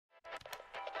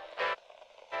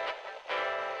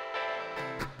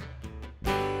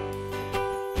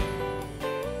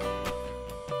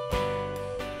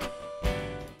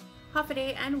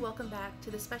Hafaday and welcome back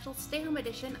to the special stay home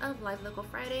edition of Live Local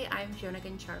Friday. I'm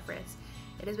Jonagan Charfris.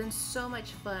 It has been so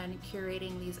much fun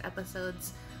curating these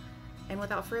episodes, and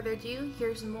without further ado,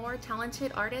 here's more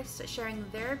talented artists sharing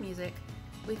their music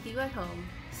with you at home,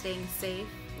 staying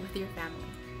safe with your family.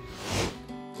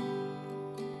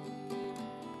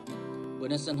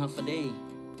 Buenas and Hafaday.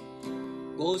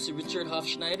 Ko si Richard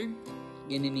Hofschneider,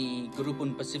 gini ni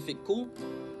Grupon Pacific ko.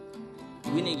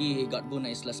 Winigi gatbo na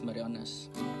Islas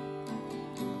Marianas.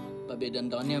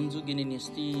 Pabedan danyam ju gini ni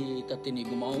sti tatini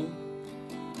gumau.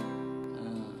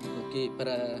 Okay,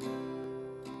 para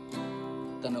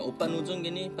tana opan ujung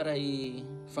gini para i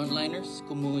frontliners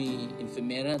kumui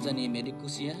enfermera jani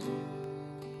medico siya.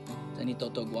 Jani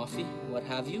toto guafi, what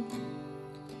have you.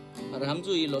 Para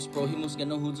hamju i Los Prohimus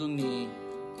gano hujung ni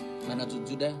mana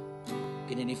jujuda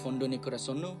gini ni fondo ni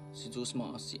corazono si jus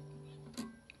maasi.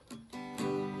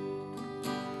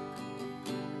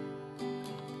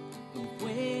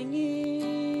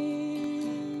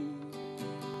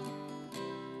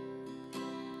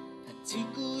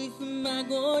 Hatiku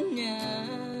ifemagonya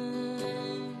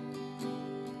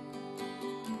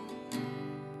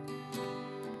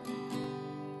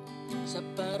sa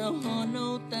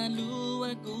parahono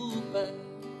talua gupa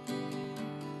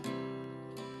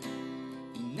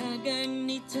inagang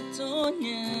ni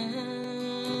tatonya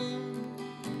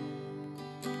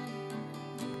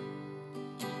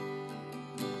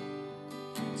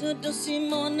todo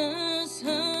simonas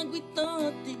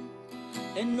hagwitoti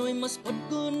enoy mas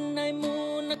podgunay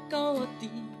mo nakawati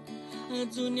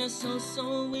adunya so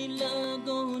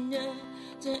ilagonya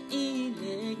ta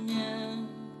ileg niya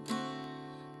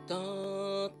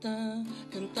tota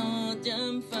kanta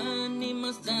jam fani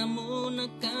mas damo na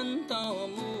kanta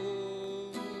mo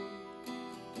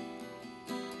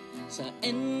sa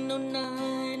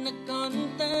enonay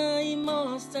nakantay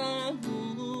mo sa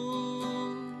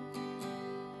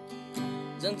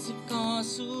Jan si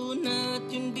kaso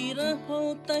natin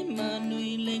biraho tay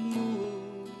manuilig mo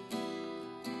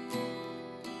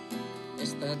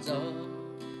Esta jo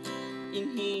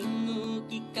inhingo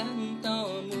kikanta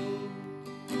mo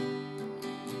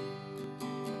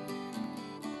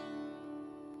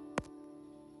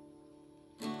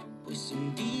Pues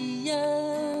un día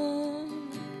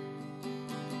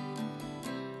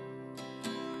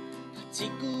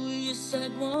hatiku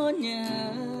isagwanya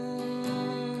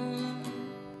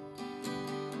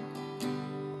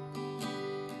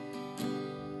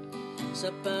sa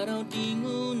paraw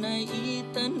dingo na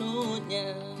itano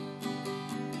niya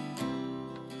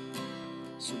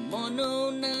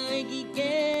sumono na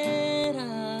gigera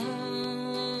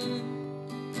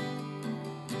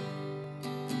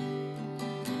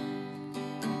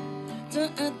ta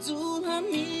atu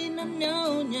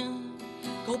haminanaw niya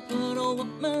kau pero wak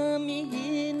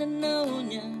mamihinanaw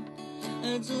niya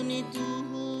atu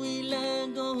nituhu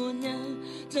ilago niya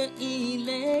ta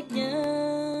ileg niya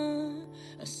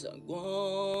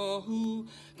Asagwahu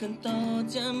kanto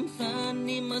jam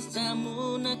fani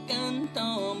masamu na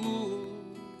kanto mo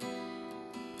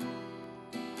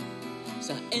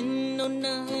Sa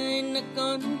enonay na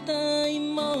kontay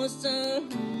mo sa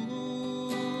hu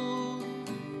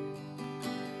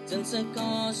Jan sa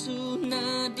kaso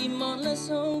na di mo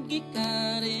lasaw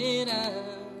gikarera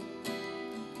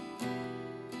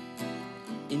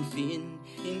In fin,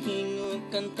 inhingo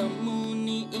kanta mo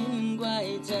ni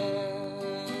ingway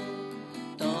dyan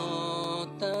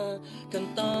Tota,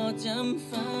 kanta jam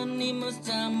fani mas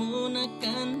jamu na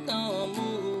kanta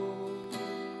mo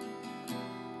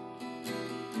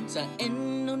Sa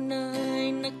enonay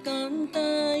na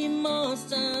kantay mo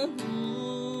sa hu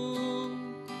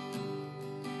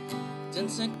Jan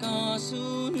sa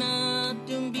kaso na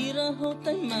tumbiraho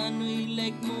tay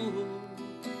manuileg mo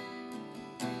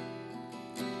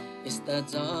Esta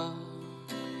jo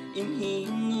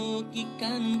imhingo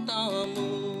kikanta mo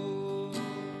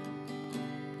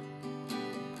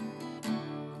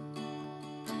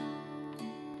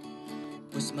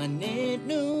Pues manit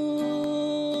no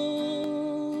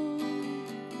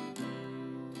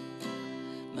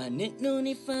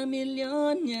ni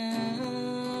familia niya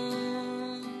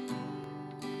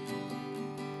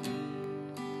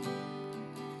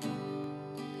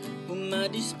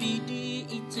Umadispidi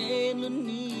itelo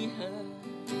niya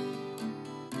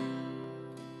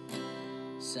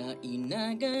Sa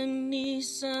inagang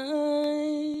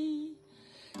nisay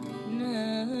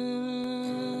na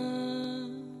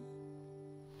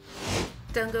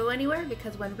Don't go anywhere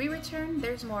because when we return,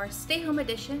 there's more Stay Home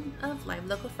edition of Live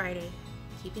Local Friday.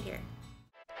 Keep it here.